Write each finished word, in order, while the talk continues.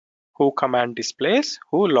who command displays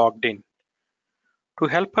who logged in. To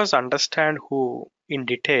help us understand who in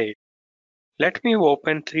detail, let me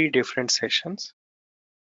open 3 different sessions.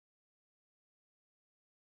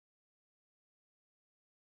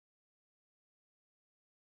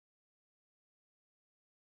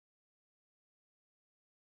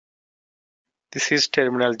 This is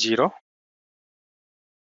terminal 0.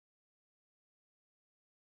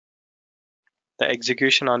 The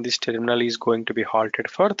execution on this terminal is going to be halted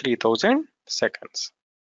for 3000 seconds.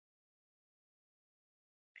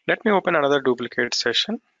 Let me open another duplicate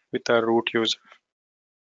session with a root user.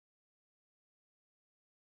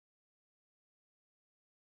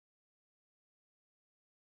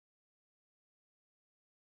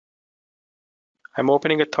 I'm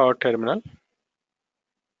opening a third terminal.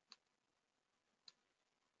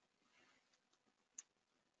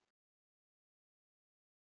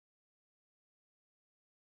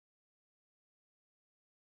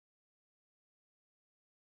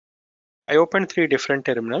 I opened 3 different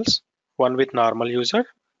terminals, one with normal user,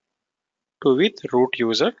 2 with root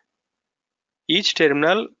user. Each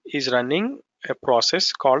terminal is running a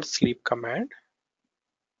process called sleep command,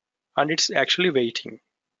 and it's actually waiting.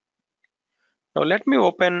 Now let me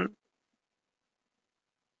open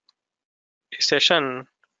a session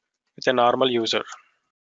with a normal user.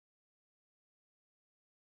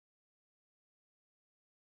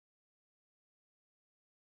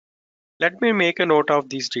 Let me make a note of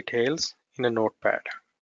these details in a notepad.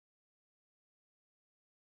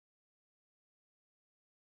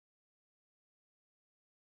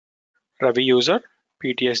 Ravi user,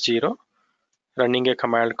 PTS 0, running a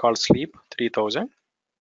command called sleep 3000.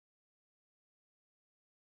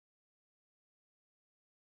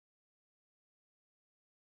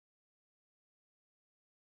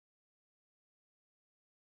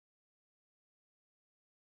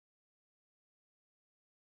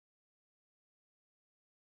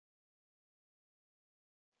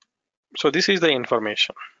 So this is the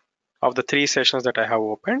information of the 3 sessions that I have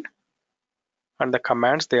opened and the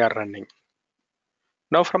commands they are running.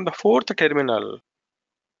 Now from the 4th terminal,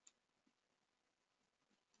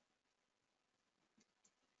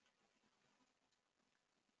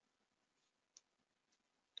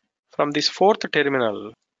 from this 4th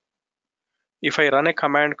terminal, if I run a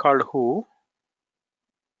command called who,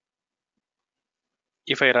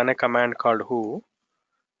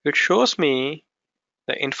 it shows me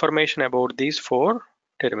the information about these 4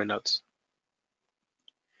 terminals.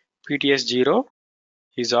 PTS 0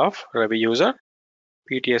 is of Ravi user,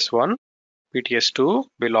 PTS 1, PTS 2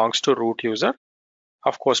 belongs to root user.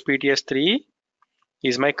 Of course, PTS 3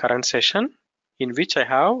 is my current session in which I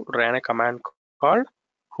have ran a command called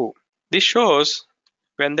who. This shows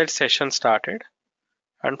when that session started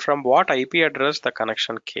and from what IP address the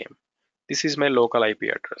connection came. This is my local IP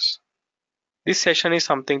address. This session is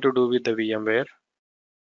something to do with the VMware.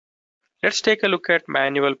 Let's take a look at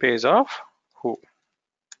manual page of who.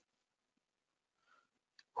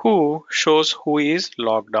 Who shows who is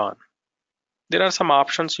logged on. There are some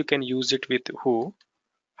options you can use it with who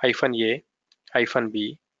 -a,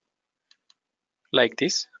 -b, like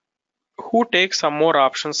this. Who takes some more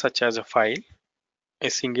options such as a file, a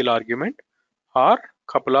single argument, or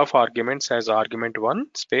couple of arguments as argument 1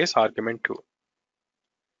 space argument 2.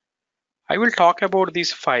 I will talk about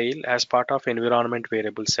this file as part of environment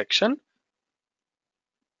variable section.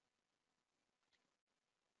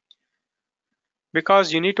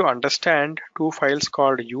 Because you need to understand 2 files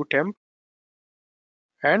called utemp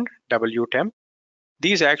and wtemp.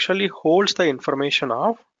 These actually holds the information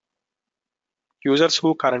of users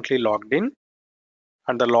who currently logged in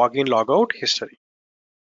and the login logout history.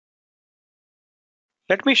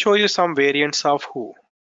 Let me show you some variants of who.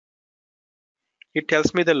 It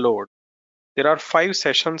tells me the load. There are 5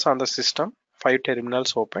 sessions on the system, 5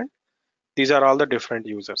 terminals open. These are all the different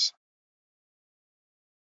users.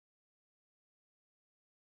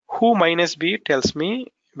 Who -b tells me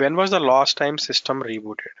when was the last time system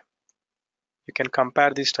rebooted. You can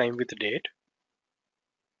compare this time with the date.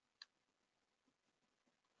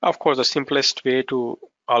 Of course, the simplest way to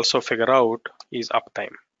also figure out is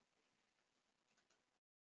uptime.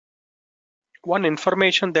 One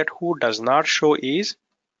information that who does not show is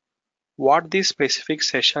what this specific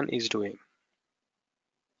session is doing.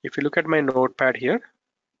 If you look at my notepad here,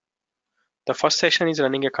 the first session is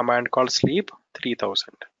running a command called sleep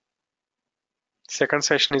 3000. Second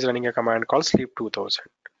session is running a command called sleep 2000.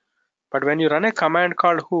 But when you run a command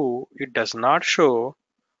called who, it does not show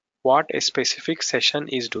what a specific session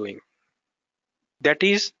is doing. That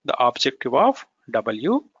is the objective of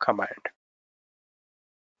W command.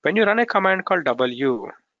 When you run a command called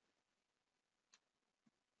W,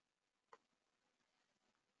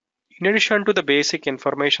 In addition to the basic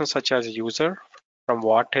information such as user, from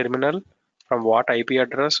what terminal, from what IP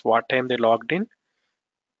address, what time they logged in,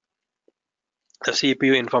 the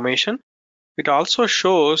CPU information, it also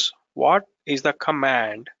shows what is the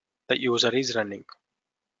command the user is running.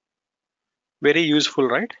 Very useful,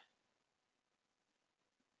 right?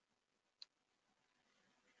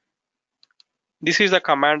 This is the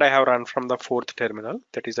command I have run from the fourth terminal,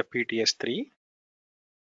 that is the PTS3.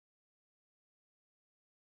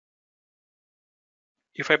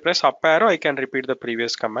 If I press up arrow, I can repeat the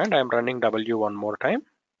previous command. I am running W one more time.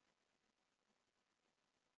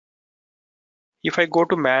 If I go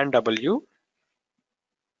to man W,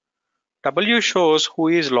 W shows who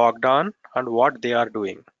is logged on and what they are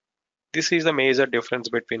doing. This is the major difference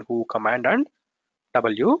between who command and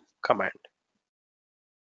W command.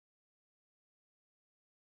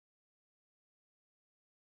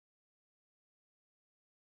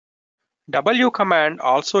 W command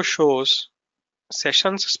also shows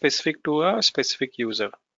sessions specific to a specific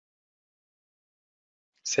user.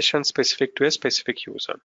 Session specific to a specific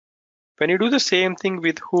user. When you do the same thing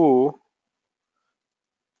with who,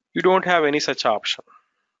 you don't have any such option.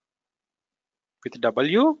 With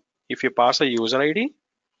W, if you pass a user ID,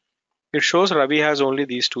 it shows Ravi has only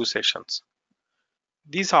these two sessions.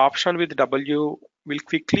 This option with W will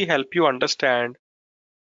quickly help you understand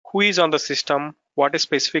who is on the system, what a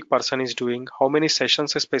specific person is doing, how many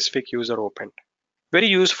sessions a specific user opened. Very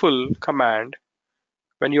useful command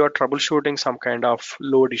when you are troubleshooting some kind of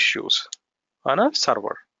load issues on a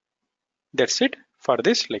server. That's it for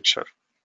this lecture.